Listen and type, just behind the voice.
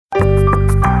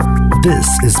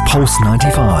This is Pulse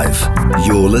 95.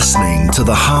 You're listening to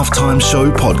the Halftime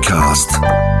Show podcast.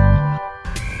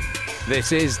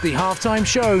 This is the Halftime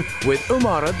Show with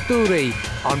Omar Al-Duri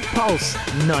on Pulse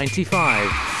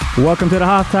 95. Welcome to the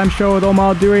Halftime Show with Omar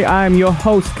Al-Duri. I am your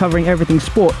host, covering everything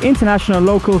sport, international,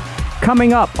 local.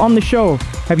 Coming up on the show,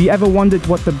 have you ever wondered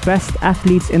what the best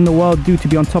athletes in the world do to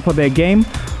be on top of their game?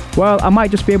 Well, I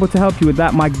might just be able to help you with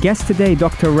that. My guest today,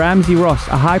 Dr. Ramzy Ross,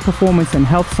 a high-performance and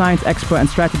health science expert and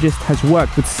strategist, has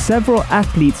worked with several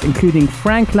athletes, including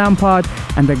Frank Lampard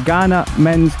and the Ghana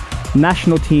men's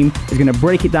national team. Is going to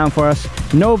break it down for us.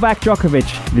 Novak Djokovic,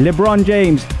 LeBron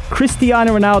James,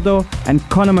 Cristiano Ronaldo, and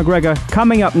Conor McGregor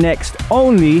coming up next,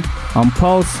 only on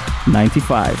Pulse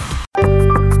 95.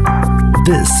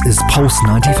 This is Pulse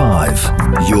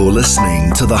 95. You're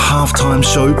listening to the Halftime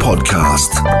Show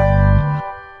podcast.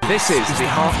 This is the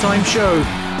Halftime Show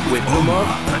with Omar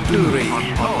Al-Duri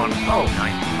on Pulse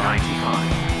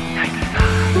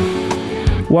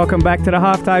 95. Welcome back to the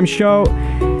Halftime Show.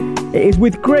 It is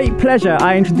with great pleasure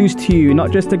I introduce to you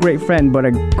not just a great friend, but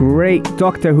a great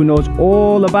doctor who knows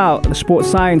all about the sports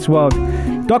science world.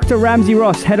 Dr. Ramzy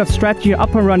Ross, Head of Strategy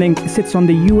Up and Running, sits on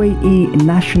the UAE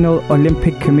National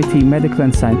Olympic Committee Medical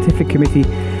and Scientific Committee.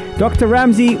 Dr.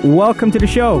 Ramzy, welcome to the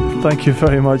show. Thank you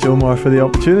very much, Omar, for the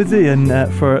opportunity and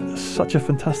for such a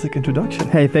fantastic introduction.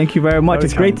 Hey, thank you very much.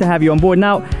 It's great to have you on board.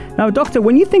 Now, Doctor,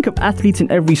 when you think of athletes in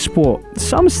every sport,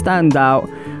 some stand out,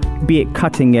 be it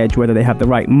cutting edge, whether they have the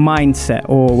right mindset,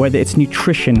 or whether it's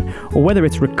nutrition, or whether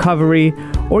it's recovery,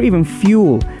 or even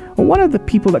fuel. One of the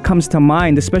people that comes to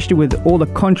mind, especially with all the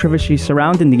controversy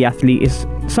surrounding the athlete, is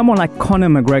someone like Conor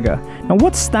McGregor. Now,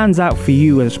 what stands out for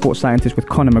you as a sports scientist with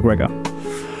Conor McGregor?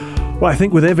 Well, I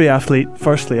think with every athlete,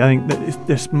 firstly, I think that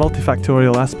there's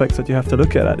multifactorial aspects that you have to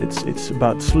look at. It's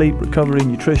about sleep, recovery,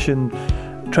 nutrition,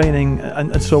 training,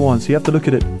 and so on. So you have to look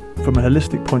at it from a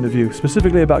holistic point of view.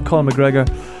 Specifically about Conor McGregor,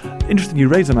 interesting you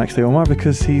raise him actually, Omar,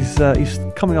 because he's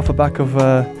coming off the back of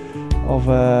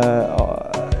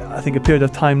I think a period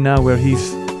of time now where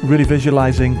he's really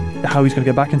visualizing how he's going to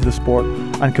get back into the sport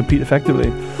and compete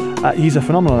effectively. He's a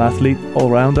phenomenal athlete,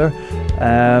 all-rounder.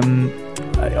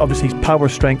 Obviously, his power,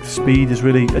 strength, speed is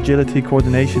really agility,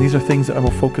 coordination. These are things that are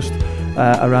more focused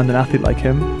around an athlete like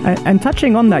him. And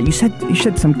touching on that, you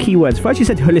said some key words. First, you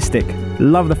said holistic.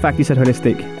 Love the fact you said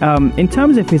holistic. In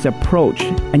terms of his approach,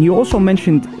 and you also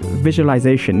mentioned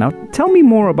visualization. Now, tell me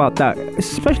more about that,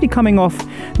 especially coming off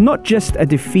not just a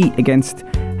defeat against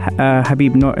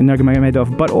Habib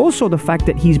Nurmagomedov, but also the fact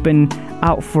that he's been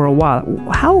out for a while.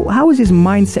 How is his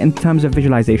mindset in terms of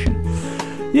visualization?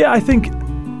 Yeah, I think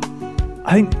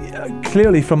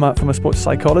clearly from a sports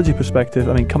psychology perspective,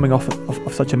 I mean, coming off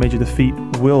of such a major defeat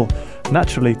will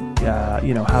naturally,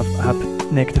 have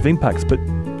negative impacts. But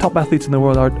top athletes in the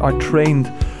world are trained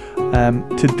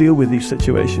to deal with these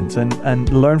situations and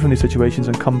learn from these situations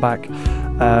and come back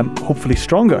hopefully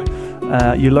stronger.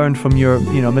 You learn from your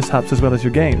mishaps as well as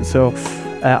your gains. So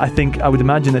I would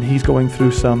imagine that he's going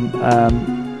through some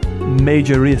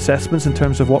major reassessments in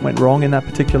terms of what went wrong in that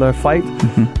particular fight.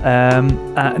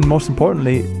 Mm-hmm. And most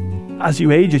importantly, as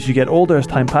you age, as you get older, as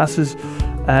time passes,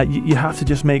 you have to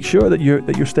just make sure that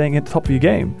you're staying at the top of your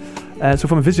game. So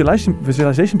from a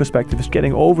visualization perspective, it's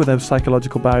getting over those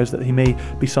psychological barriers that he may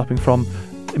be suffering from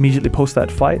immediately post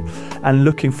that fight and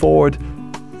looking forward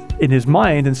in his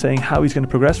mind and saying how he's going to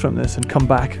progress from this and come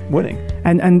back winning.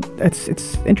 And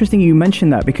it's interesting you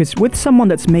mentioned that, because with someone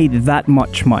that's made that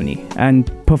much money and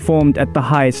performed at the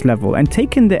highest level and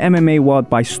taken the MMA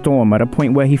world by storm at a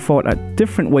point where he fought at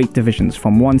different weight divisions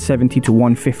from 170 to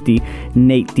 150,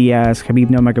 Nate Diaz, Habib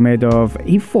Nurmagomedov,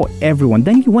 he fought everyone.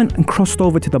 Then he went and crossed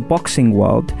over to the boxing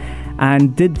world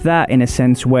and did that in a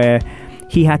sense where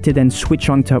he had to then switch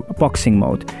on to boxing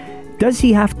mode. Does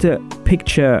he have to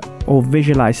picture or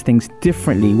visualize things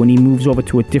differently when he moves over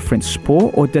to a different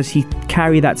sport, or does he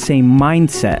carry that same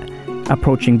mindset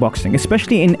approaching boxing,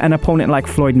 especially in an opponent like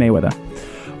Floyd Mayweather?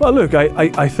 Well, look,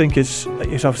 I think it's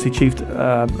obviously achieved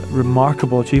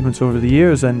remarkable achievements over the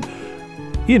years, and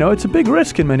it's a big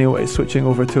risk in many ways switching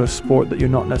over to a sport that you're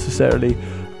not necessarily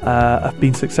have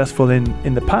been successful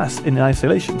in the past in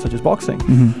isolation, such as boxing.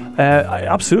 Mm-hmm.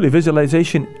 Absolutely,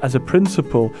 visualization as a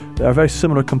principle, there are very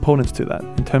similar components to that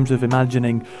in terms of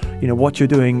imagining, what you're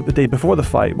doing the day before the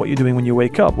fight, what you're doing when you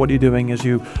wake up, what you're doing as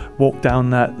you walk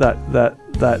down that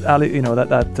alley,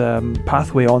 that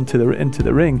pathway into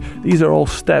the ring. These are all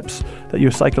steps that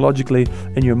you're psychologically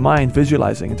in your mind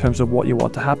visualizing in terms of what you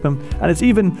want to happen, and it's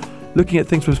even looking at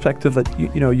things from perspective that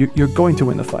you're going to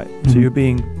win the fight. Mm-hmm. So you're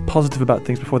being positive about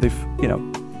things before they've,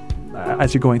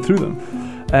 as you're going through them.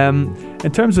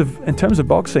 In terms of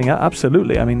boxing,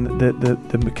 absolutely. I mean,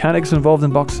 the mechanics involved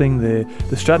in boxing,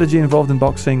 the strategy involved in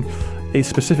boxing is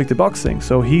specific to boxing.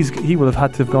 So he will have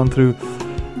had to have gone through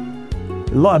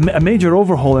a major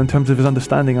overhaul in terms of his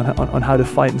understanding on how to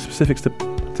fight and specifics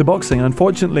to boxing. And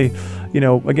unfortunately,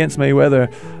 against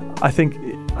Mayweather, I think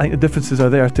the differences are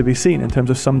there to be seen in terms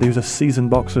of somebody who's a seasoned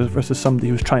boxer versus somebody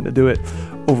who's trying to do it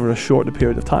over a shorter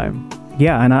period of time.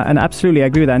 Yeah, and absolutely I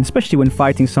agree with that, and especially when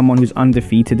fighting someone who's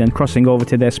undefeated and crossing over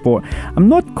to their sport. I'm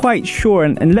not quite sure,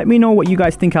 and let me know what you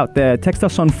guys think out there. Text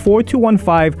us on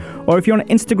 4215, or if you're on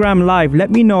Instagram Live,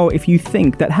 let me know if you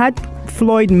think that had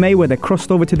Floyd Mayweather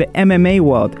crossed over to the MMA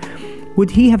world, would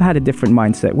he have had a different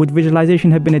mindset? Would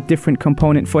visualization have been a different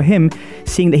component for him,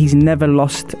 seeing that he's never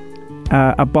lost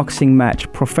a boxing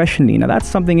match professionally? Now that's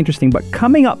something interesting. But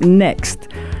coming up next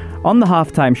on the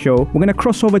Halftime Show, we're going to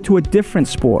cross over to a different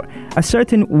sport. A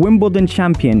certain Wimbledon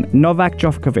champion, Novak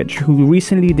Djokovic, who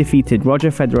recently defeated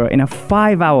Roger Federer in a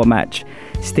 5-hour match.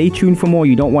 Stay tuned for more.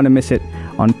 You don't want to miss it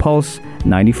on Pulse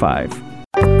 95.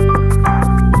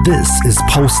 This is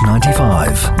Pulse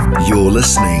 95. You're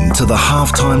listening to the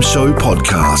Halftime Show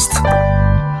podcast.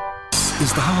 This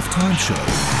is the Halftime Show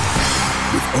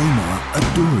with Omar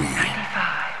Adouri.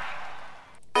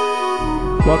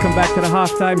 Welcome back to the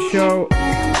Halftime Show.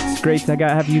 It's great to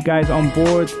have you guys on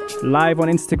board, live on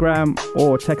Instagram,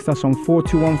 or text us on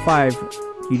 4215.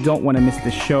 You don't want to miss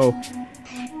this show.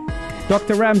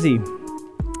 Dr. Ramzy,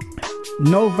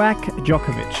 Novak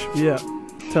Djokovic. Yeah,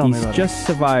 tell me about it. He's just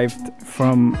survived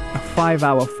from a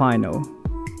 5-hour final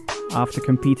after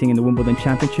competing in the Wimbledon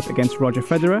Championship against Roger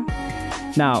Federer.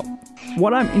 Now,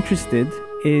 what I'm interested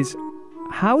is,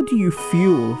 how do you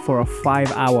fuel for a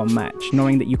 5-hour match,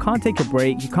 knowing that you can't take a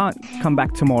break, you can't come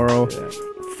back tomorrow?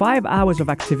 5 hours of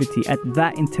activity at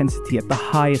that intensity, at the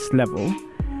highest level.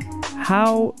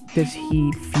 How does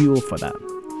he fuel for that?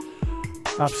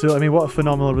 Absolutely. I mean, what a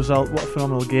phenomenal result, what a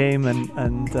phenomenal game,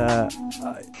 and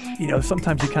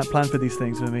sometimes you can't plan for these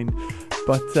things. I mean,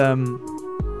 but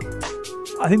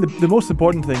I think the most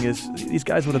important thing is these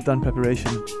guys would have done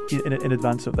preparation in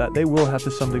advance of that. They will have, to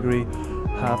some degree,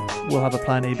 will have a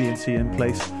plan A, B, and C in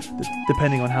place,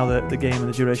 depending on how the game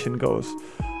and the duration goes.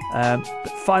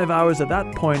 5 hours at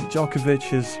that point, Djokovic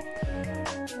has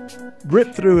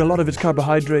ripped through a lot of his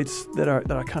carbohydrates that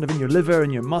are kind of in your liver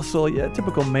and your muscle. Yeah, a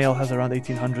typical male has around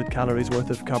 1,800 calories worth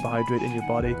of carbohydrate in your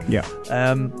body. Yeah.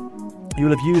 You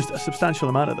will have used a substantial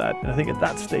amount of that, and I think at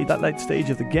that stage, that late stage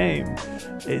of the game,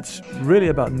 it's really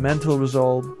about mental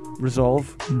resolve,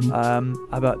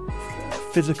 about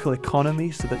physical economy,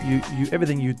 so that you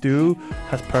everything you do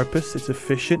has purpose, it's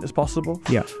efficient as possible.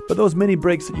 Yeah. But those mini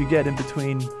breaks that you get in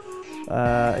between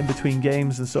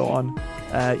games and so on,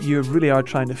 you really are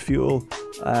trying to fuel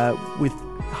with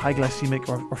high glycemic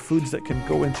or foods that can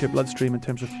go into your bloodstream in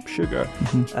terms of sugar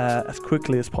as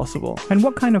quickly as possible. And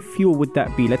what kind of fuel would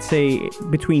that be? Let's say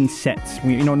between sets.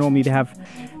 Normally they have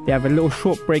a little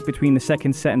short break between the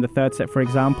second set and the third set, for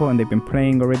example, and they've been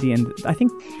playing already. And I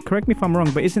think, correct me if I'm wrong,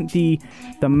 but isn't the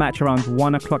match around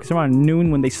 1 o'clock? It's around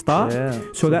noon when they start. Yeah.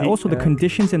 So that also the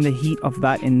conditions and the heat of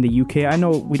that in the UK. I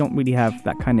know we don't really have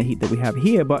that kind of heat that we have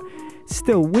here, but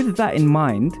still, with that in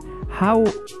mind, how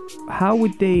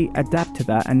would they adapt to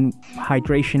that, and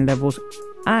hydration levels,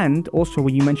 and also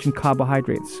when you mentioned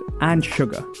carbohydrates and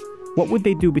sugar, what would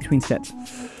they do between sets?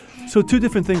 So 2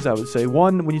 different things, I would say.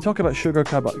 One, when you talk about sugar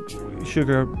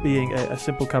being a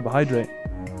simple carbohydrate,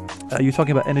 you're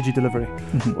talking about energy delivery.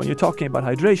 When you're talking about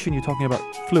hydration, you're talking about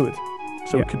fluid.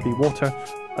 So it could be water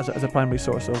as a primary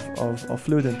source of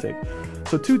fluid intake.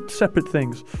 So 2 separate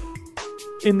things.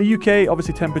 In the UK,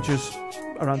 obviously temperatures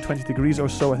around 20 degrees or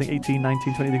so, I think 18,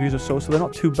 19, 20 degrees or so they're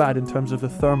not too bad in terms of the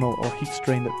thermal or heat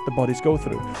strain that the bodies go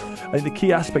through. I think the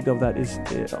key aspect of that is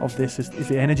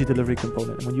the energy delivery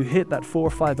component. And when you hit that 4 or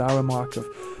 5 hour mark of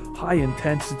high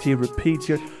intensity repeats,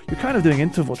 you're kind of doing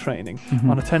interval training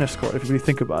on a tennis court, if you really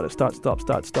think about it. Start,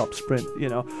 stop, sprint,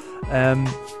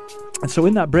 and so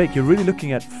in that break, you're really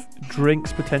looking at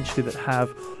drinks potentially that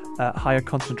have higher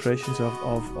concentrations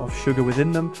of sugar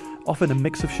within them, often a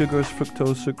mix of sugars,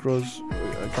 fructose, sucrose,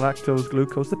 galactose,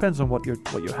 glucose, depends on what you're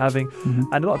having.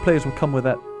 And a lot of players will come with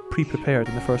that pre-prepared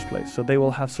in the first place, so they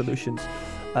will have solutions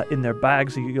in their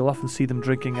bags. You'll often see them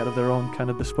drinking out of their own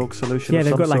kind of bespoke solution. Yeah,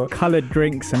 they've got like coloured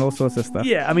drinks and all sorts of stuff.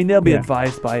 Yeah, I mean, they'll be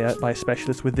advised by a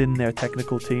specialist within their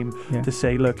technical team to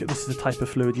say, look, this is the type of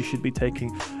fluid you should be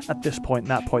taking at this point,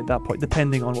 that point,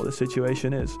 depending on what the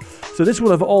situation is. So this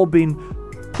will have all been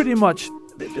pretty much,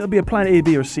 there'll be a plan A,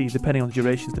 B, or C, depending on the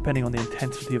durations, depending on the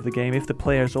intensity of the game. If the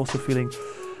player is also feeling,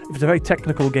 if it's a very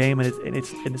technical game and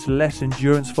it's less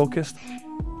endurance focused,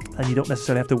 and you don't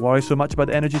necessarily have to worry so much about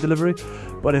the energy delivery.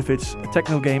 But if it's a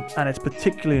technical game and it's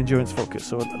particularly endurance focused,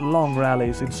 so long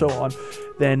rallies and so on,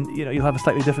 then you'll have a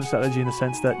slightly different strategy in the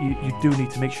sense that you do need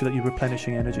to make sure that you're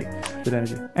replenishing good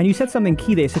energy. And you said something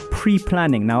key there. It's a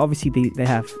pre-planning. Now, obviously, they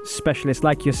have specialists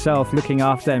like yourself looking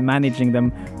after and managing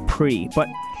them but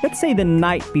let's say the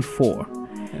night before,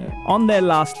 on their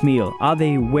last meal, are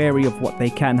they wary of what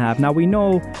they can have? Now, we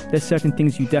know there's certain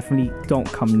things you definitely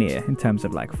don't come near in terms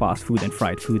of like fast food and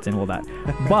fried foods and all that.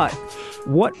 But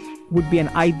what would be an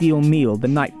ideal meal the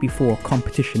night before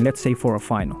competition, let's say for a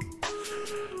final?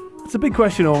 It's a big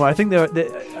question, Omar. I think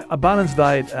a balanced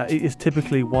diet is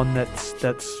typically one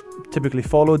that's typically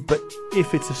followed, but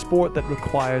if it's a sport that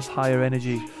requires higher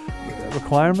energy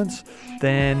requirements,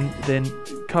 then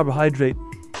carbohydrate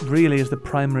really is the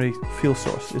primary fuel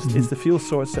source. It's the fuel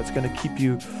source that's going to keep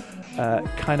you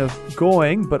kind of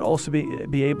going, but also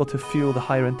be able to fuel the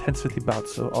higher intensity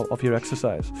bouts of your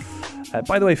exercise.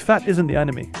 By the way, fat isn't the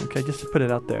enemy, okay, just to put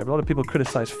it out there. A lot of people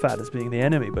criticize fat as being the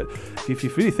enemy, but if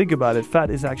you really think about it,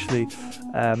 fat is actually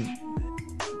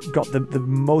got the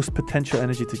most potential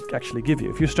energy to actually give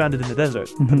you. If you're stranded in the desert,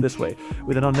 put it this way,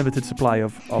 with an unlimited supply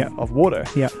of water,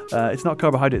 it's not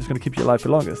carbohydrate that's going to keep you alive for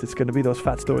longest. It's going to be those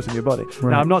fat stores in your body.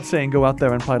 Right. Now, I'm not saying go out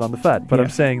there and pile on the fat, but I'm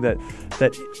saying that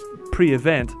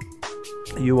pre-event,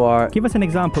 you are... Give us an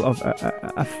example of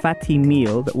a fatty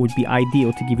meal that would be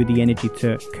ideal to give you the energy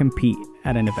to compete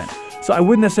at an event. So I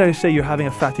wouldn't necessarily say you're having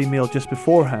a fatty meal just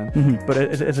beforehand, but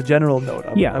as a general note,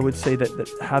 I would say that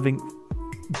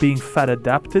being fat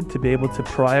adapted to be able to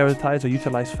prioritize or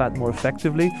utilize fat more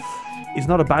effectively is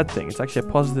not a bad thing. It's actually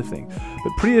a positive thing.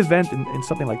 But pre-event in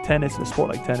something like tennis, in a sport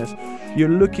like tennis, you're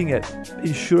looking at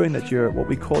ensuring that you're what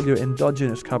we call your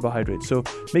endogenous carbohydrates. So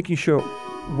making sure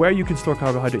where you can store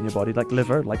carbohydrate in your body, like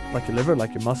liver, like your liver,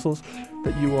 like your muscles,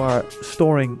 that you are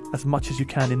storing as much as you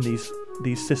can in these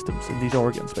systems, in these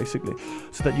organs, basically,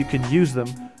 so that you can use them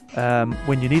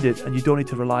when you need it, and you don't need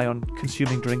to rely on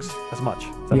consuming drinks as much.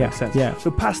 Does that make sense? Yeah.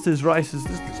 So pastas, rices,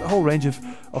 there's a whole range of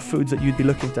foods that you'd be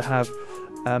looking to have.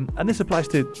 And this applies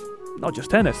to not just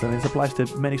tennis. I mean, this applies to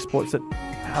many sports that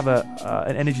have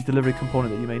an energy delivery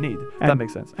component that you may need. That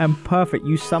makes sense. And perfect.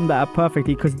 You summed that up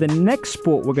perfectly, because the next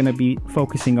sport we're going to be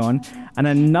focusing on, and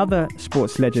another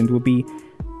sports legend, will be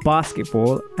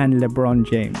basketball and LeBron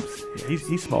James. Yeah,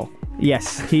 he's small.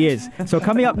 Yes, he is. So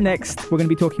coming up next, we're going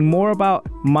to be talking more about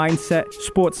mindset,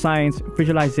 sports science,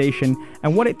 visualization,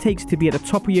 and what it takes to be at the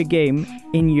top of your game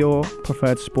in your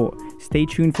preferred sport. Stay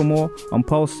tuned for more on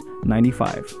Pulse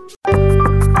 95.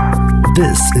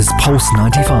 This is Pulse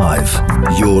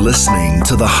 95. You're listening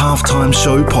to the Halftime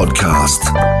Show podcast.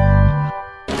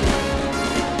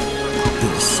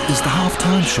 This is the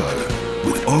Halftime Show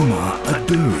with Omar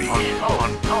Adouri.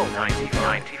 On Pulse 95.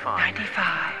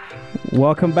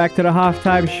 Welcome back to the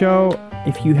Halftime Show.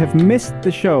 If you have missed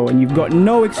the show, and you've got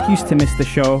no excuse to miss the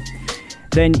show,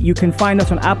 then you can find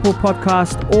us on Apple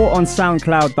Podcast or on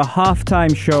SoundCloud, the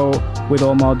Halftime Show with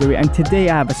Omar Adouri. And today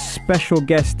I have a special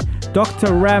guest,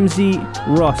 Dr. Ramzy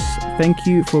Ross. Thank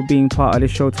you for being part of the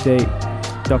show today,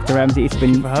 Dr. Ramzy. It's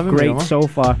been great so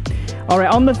far. All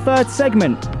right, on the third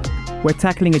segment, we're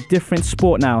tackling a different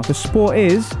sport now. The sport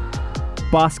is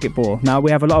basketball. Now,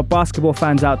 we have a lot of basketball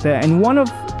fans out there, and one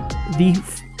of the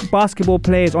basketball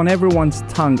players on everyone's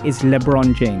tongue is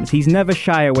LeBron James. He's never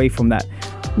shy away from that.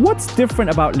 What's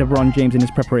different about LeBron James in his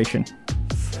preparation?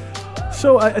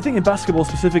 So I think in basketball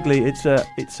specifically, it's a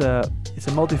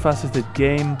multifaceted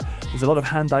game. There's a lot of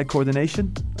hand-eye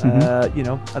coordination. At the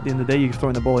end of the day, you're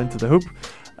throwing the ball into the hoop.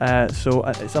 So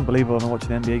it's unbelievable when watching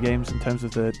NBA games in terms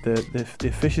of the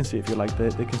efficiency, if you like,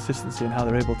 the consistency, and how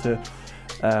they're able to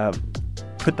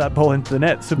put that ball into the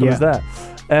net. Simple as that.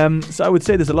 So I would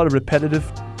say there's a lot of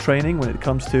repetitive training when it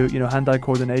comes to hand-eye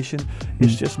coordination.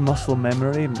 It's just muscle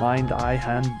memory,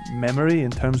 mind-eye-hand memory in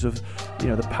terms of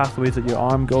the pathways that your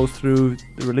arm goes through,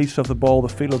 the release of the ball, the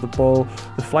feel of the ball,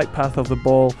 the flight path of the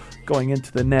ball going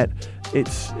into the net.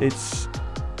 It's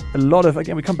a lot of,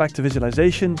 again, we come back to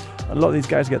visualization. A lot of these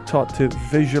guys get taught to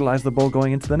visualize the ball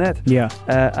going into the net.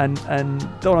 And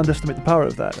don't underestimate the power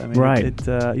of that. I mean,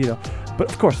 but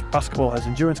of course, basketball has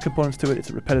endurance components to it. It's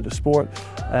a repetitive sport,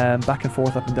 back and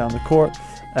forth, up and down the court.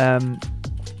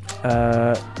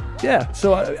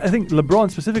 So I think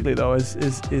LeBron specifically, though,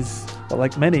 is well,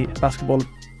 like many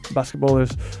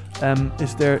basketballers,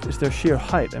 is their sheer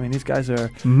height. I mean, these guys are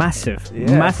massive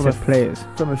players.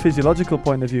 From a physiological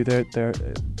point of view, they're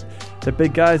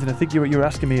big guys, and I think you were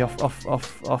asking me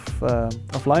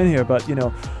offline here, but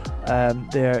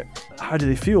How do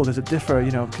they feel? Does it differ?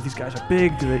 Because these guys are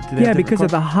big. Do they have because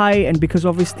of the height and because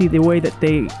obviously the way that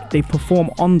they perform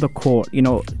on the court.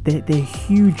 They're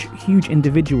huge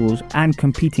individuals and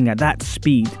competing at that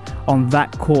speed on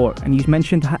that court. And you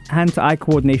mentioned hand-to-eye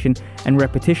coordination and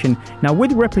repetition. Now,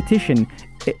 with repetition,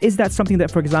 is that something that,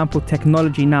 for example,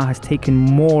 technology now has taken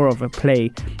more of a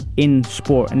play in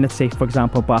sport? And let's say, for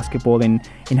example, basketball, in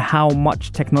how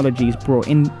much technology is brought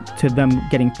into them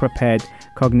getting prepared,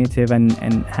 cognitive and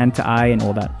hand-to-eye and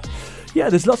all that? Yeah,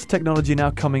 there's lots of technology now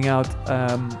coming out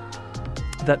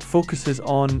that focuses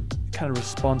on kind of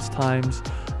response times.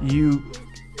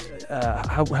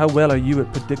 How well are you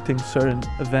at predicting certain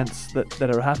events that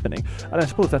are happening? And I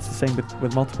suppose that's the same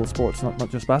with multiple sports, not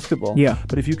just basketball. Yeah.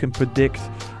 But if you can predict,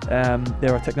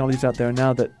 there are technologies out there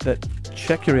now that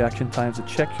check your reaction times, that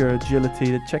check your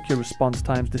agility, that check your response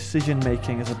times. Decision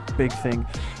making is a big thing.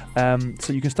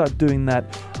 So you can start doing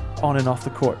that on and off the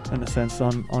court, in a sense,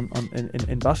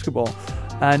 in basketball.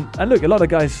 And look, a lot of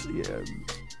guys,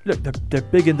 they're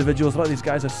big individuals. A lot of these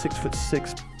guys are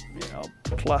 6'6",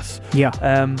 plus. Yeah.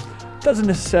 Doesn't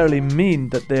necessarily mean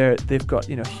that they've got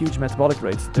huge metabolic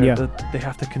rates. That they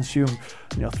have to consume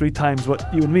 3 times what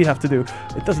you and me have to do.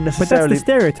 It doesn't necessarily. But that's the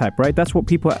stereotype, right? That's what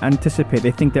people anticipate.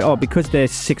 They think that because they're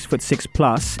 6'6"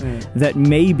 plus, that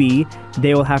maybe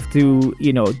they will have to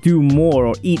do more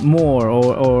or eat more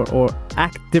or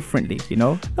act differently.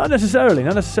 Not necessarily.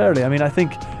 I mean, I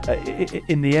think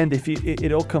in the end,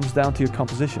 it all comes down to your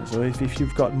composition. So if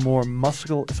you've got more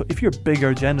muscle, so if you're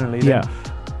bigger generally, then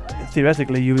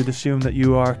theoretically, you would assume that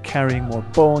you are carrying more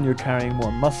bone, you're carrying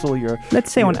more muscle.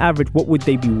 Let's say on average, what would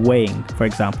they be weighing, for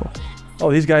example? Oh,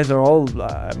 these guys are all,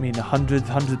 100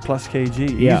 plus kg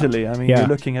easily. I mean, you're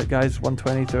looking at guys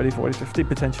 120, 30, 40, 50,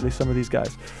 potentially some of these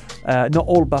guys. Not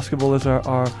all basketballers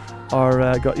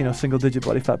are got single-digit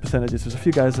body fat percentages. There's a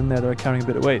few guys in there that are carrying a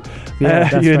bit of weight. Yeah,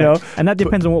 that's right. And that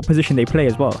depends on what position they play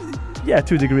as well. Yeah,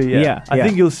 to a degree. Yeah. I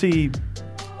think you'll see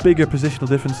bigger positional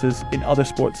differences in other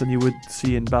sports than you would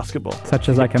see in basketball, such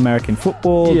as like American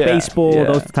football, baseball,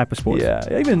 those type of sports.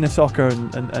 Yeah, even in soccer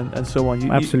and so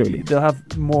on. Absolutely, they'll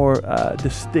have more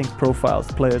distinct profiles,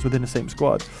 players within the same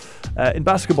squad. In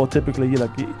basketball, typically, you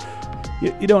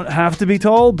don't have to be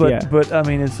tall, but I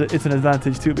mean, it's an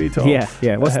advantage to be tall.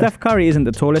 Yeah. Well, Steph Curry isn't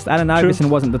the tallest. Allen Iverson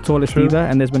wasn't the tallest either,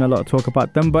 and there's been a lot of talk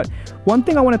about them. But one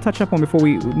thing I want to touch up on before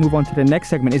we move on to the next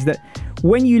segment is that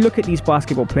when you look at these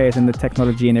basketball players and the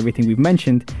technology and everything we've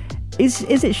mentioned, is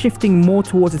it shifting more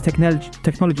towards the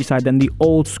technology side than the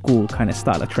old school kind of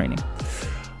style of training?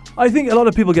 I think a lot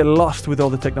of people get lost with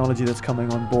all the technology that's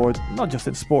coming on board, not just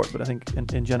in sport, but I think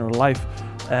in general life.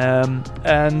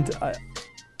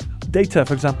 Data,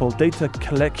 for example, data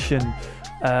collection,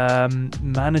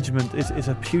 management is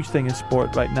a huge thing in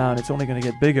sport right now, and it's only going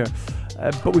to get bigger.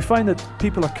 But we find that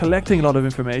people are collecting a lot of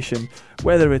information,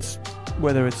 whether it's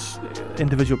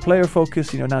individual player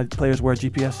focus. Now players wear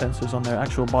GPS sensors on their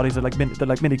actual bodies. They're like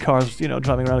mini cars,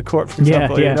 driving around a court, for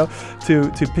example.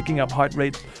 To picking up heart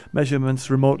rate measurements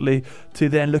remotely, to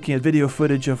then looking at video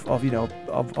footage of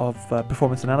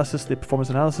performance analysis, the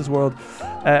performance analysis world.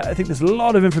 I think there's a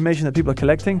lot of information that people are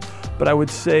collecting, but I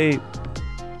would say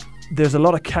there's a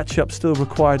lot of catch-up still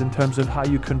required in terms of how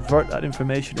you convert that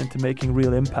information into making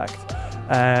real impact,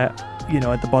 at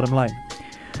the bottom line.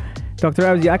 Dr.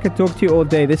 Ramzy, I could talk to you all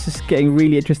day. This is getting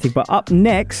really interesting. But up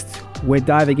next, we're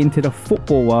diving into the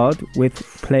football world with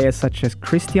players such as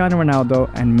Cristiano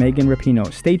Ronaldo and Megan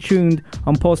Rapinoe. Stay tuned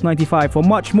on Pulse 95 for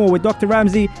much more with Dr.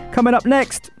 Ramzy coming up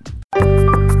next.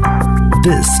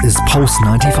 This is Pulse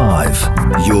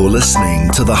 95. You're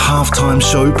listening to the Halftime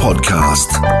Show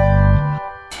podcast.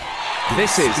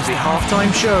 This is the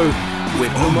Halftime Show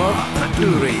with Omar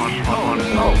Adouri on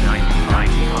Pulse 95.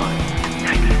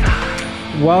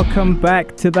 Welcome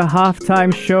back to the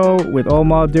Halftime Show with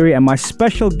Omar Adouri and my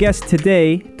special guest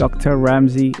today, Dr.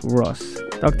 Ramzy Ross.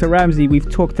 Dr. Ramzy, we've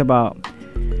talked about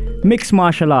mixed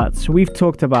martial arts, we've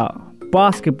talked about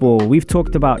basketball, we've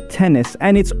talked about tennis,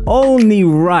 and it's only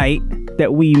right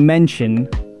that we mention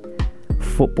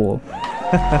football.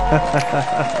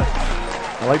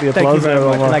 I like the applause. Thank you very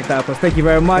much. I like that applause. Thank you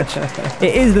very much.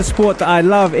 It is the sport that I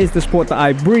love. It's the sport that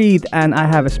I breathe. And I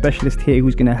have a specialist here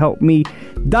who's going to help me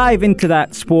dive into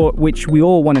that sport, which we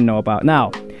all want to know about. Now,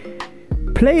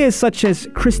 players such as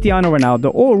Cristiano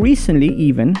Ronaldo, or recently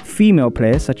even female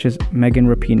players such as Megan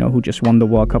Rapinoe, who just won the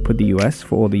World Cup with the US,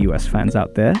 for all the US fans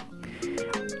out there,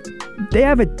 they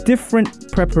have a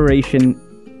different preparation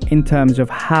in terms of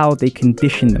how they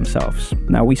condition themselves.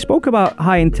 Now, we spoke about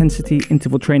high-intensity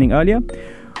interval training earlier.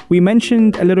 We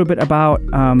mentioned a little bit about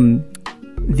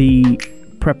the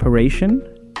preparation,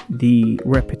 the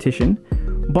repetition.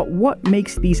 But what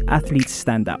makes these athletes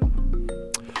stand out?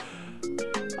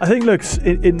 I think, look,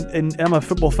 I'm a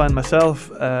football fan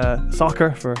myself.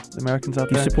 Soccer for the Americans out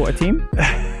there. You support a team?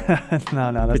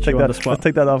 No. Let's take that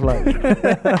offline.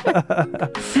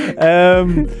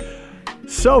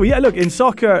 So yeah, look, in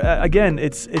soccer again,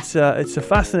 it's a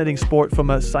fascinating sport from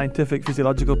a scientific,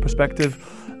 physiological perspective,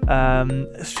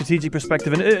 strategic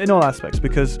perspective, in all aspects,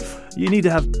 because you need to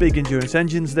have big endurance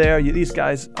engines there. These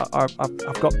guys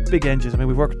have got big engines. I mean,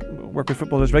 we work with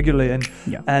footballers regularly,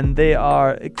 and they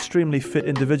are extremely fit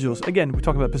individuals. Again, we're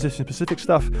talking about position-specific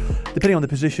stuff. Depending on the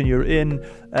position you're in,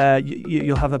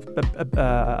 you'll have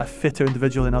a fitter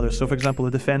individual than others. So, for example,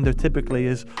 a defender typically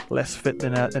is less fit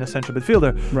than a central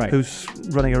midfielder, who's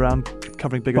running around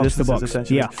covering bigger distances,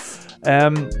 essentially.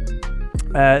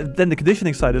 Then the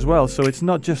conditioning side as well. So it's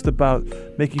not just about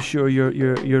making sure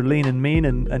you're lean and mean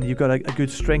and you've got a good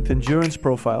strength endurance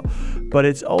profile, but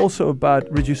it's also about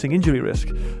reducing injury risk.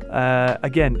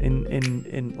 Again,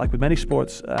 in like with many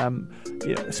sports,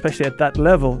 especially at that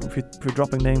level, if you're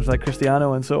dropping names like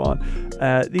Cristiano and so on,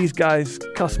 these guys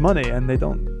cost money, and they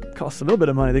don't cost a little bit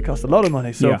of money, they cost a lot of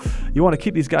money. So you want to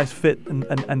keep these guys fit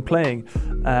and playing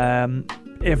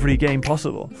every game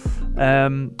possible.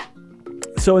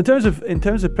 So in terms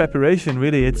of preparation,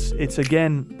 really, it's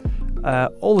again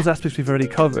all those aspects we've already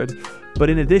covered. But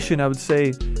in addition, I would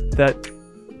say that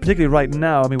particularly right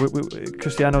now, I mean,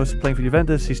 Cristiano is playing for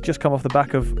Juventus. He's just come off the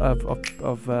back of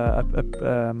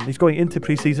he's going into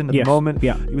pre-season at the moment.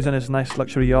 Yeah. He was on his nice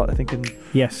luxury yacht, I think, in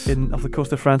off the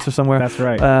coast of France or somewhere. That's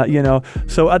right.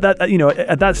 So at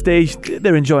that stage,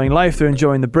 they're enjoying life. They're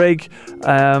enjoying the break.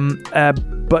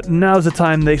 But now's the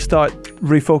time they start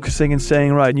refocusing and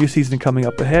saying, right, new season coming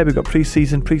up ahead. We've got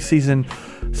pre-season. Pre-season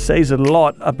says a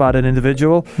lot about an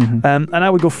individual. And I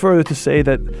would go further to say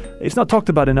that it's not talked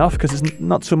about enough because it's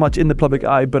not so much in the public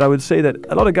eye, but I would say that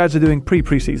a lot of guys are doing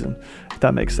pre-season, if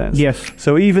that makes sense. Yes.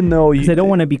 So even though they don't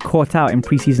want to be caught out in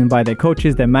pre-season by their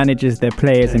coaches, their managers, their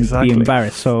players, and be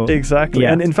embarrassed. So exactly.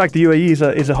 And in fact, the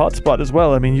UAE is a hot spot as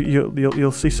well. I mean,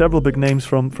 you'll see several big names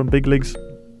from big leagues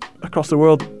across the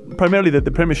world, primarily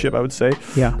the Premiership, I would say,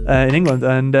 in England,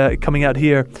 and coming out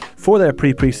here for their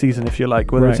pre-season, if you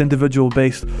like, whether it's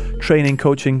individual-based training,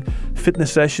 coaching,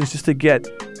 fitness sessions, just to get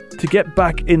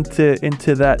back into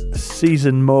that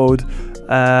season mode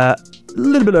a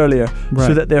little bit earlier,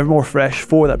 so that they're more fresh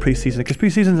for that pre-season, because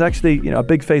pre-season is actually a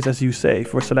big phase, as you say,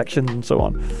 for selection and so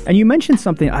on. And you mentioned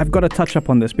something, I've got to touch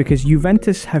up on this, because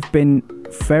Juventus have been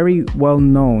very well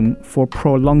known for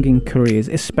prolonging careers,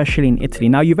 especially in Italy.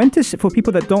 Now, Juventus, for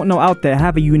people that don't know out there,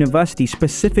 have a university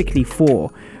specifically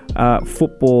for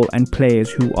football and players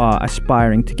who are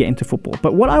aspiring to get into football.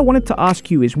 But what I wanted to ask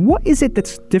you is, what is it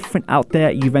that's different out there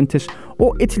at Juventus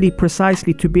or Italy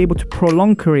precisely to be able to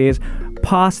prolong careers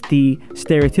past the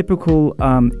stereotypical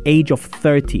age of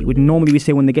 30? Normally we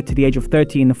say when they get to the age of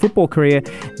 30 in the football career,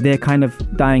 they're kind of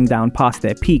dying down past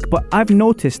their peak. But I've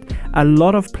noticed a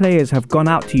lot of players have gone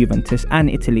out to Juventus and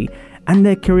Italy, and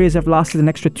their careers have lasted an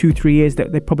extra 2-3 years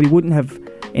that they probably wouldn't have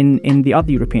in the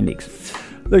other European leagues.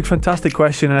 Look, fantastic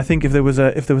question, and I think if there was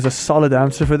a solid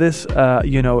answer for this, I'd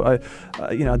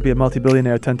be a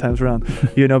multi-billionaire 10 times around,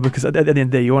 because at the end of the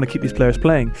day, you want to keep these players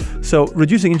playing. So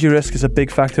reducing injury risk is a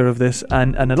big factor of this,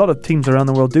 and a lot of teams around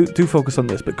the world do focus on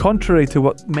this. But contrary to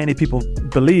what many people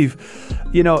believe,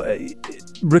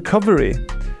 recovery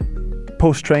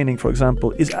post-training, for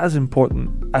example, is as important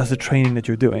as the training that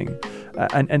you're doing.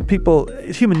 And people,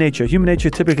 it's human nature. Human nature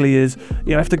typically is,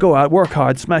 you have to go out, work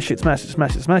hard, smash it,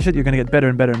 you're going to get better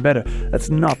and better and better.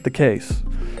 That's not the case.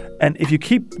 And if you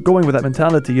keep going with that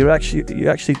mentality, you're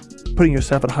actually putting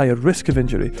yourself at higher risk of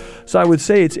injury. So I would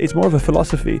say it's more of a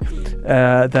philosophy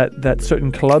that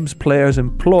certain clubs, players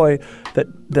employ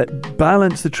that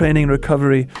balance the training and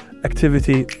recovery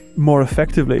activity more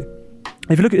effectively.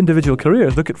 If you look at individual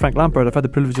careers, look at Frank Lampard. I've had the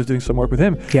privilege of doing some work with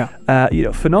him.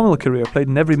 Phenomenal career. Played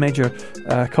in every major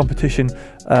competition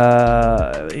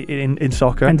in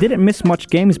soccer. And didn't miss much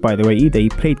games, by the way, either. He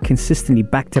played consistently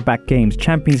back-to-back games,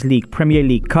 Champions League, Premier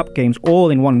League, Cup games,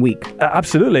 all in 1 week.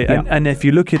 Absolutely. Yeah. And if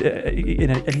you look at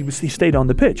he stayed on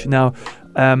the pitch. Now,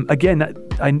 again,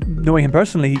 knowing him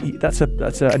personally,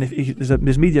 and if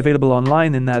there's media available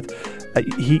online in that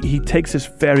he takes this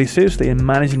very seriously in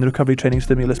managing the recovery training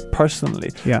stimulus personally.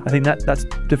 Yeah, I think that's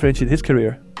differentiated his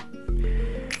career.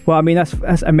 Well, I mean,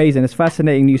 that's amazing. It's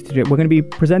fascinating news to do. We're going to be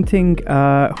presenting.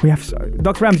 We have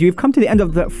Dr. Ramzy. We've come to the end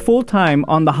of the full time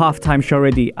on the halftime show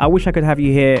already. I wish I could have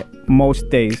you here most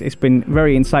days. It's been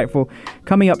very insightful.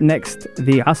 Coming up next,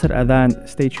 the Asr Adhan.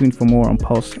 Stay tuned for more on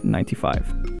Pulse 95.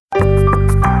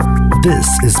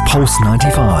 This is Pulse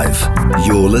 95.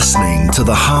 You're listening to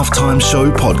the Halftime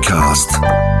Show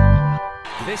podcast.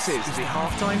 This is the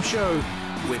halftime show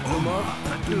with Omar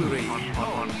and Duri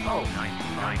on Pulse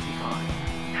 95.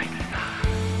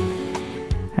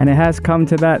 And it has come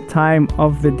to that time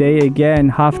of the day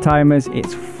again. Halftimers,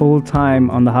 it's full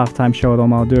time on the halftime show with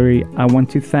Omar Duri. I want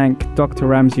to thank Dr.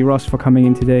 Ramzy Ross for coming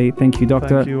in today. Thank you,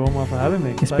 Doctor. Thank you, Omar, for having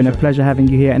me. It's been a pleasure having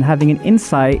you here and having an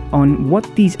insight on what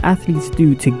these athletes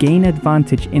do to gain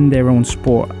advantage in their own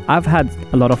sport. I've had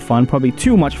a lot of fun, probably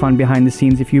too much fun behind the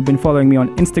scenes. If you've been following me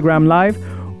on Instagram Live,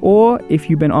 or if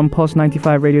you've been on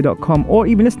pulse95radio.com, or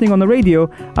even listening on the radio,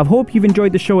 I hope you've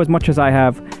enjoyed the show as much as I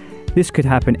have. This could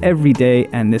happen every day,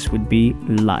 and this would be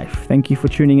life. Thank you for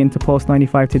tuning in to Pulse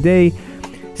 95 today.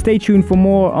 Stay tuned for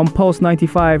more on Pulse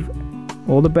 95.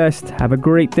 All the best. Have a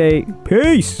great day.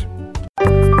 Peace.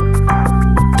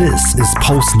 This is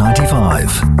Pulse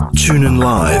 95. Tune in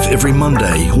live every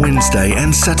Monday, Wednesday,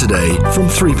 and Saturday from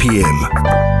 3 p.m.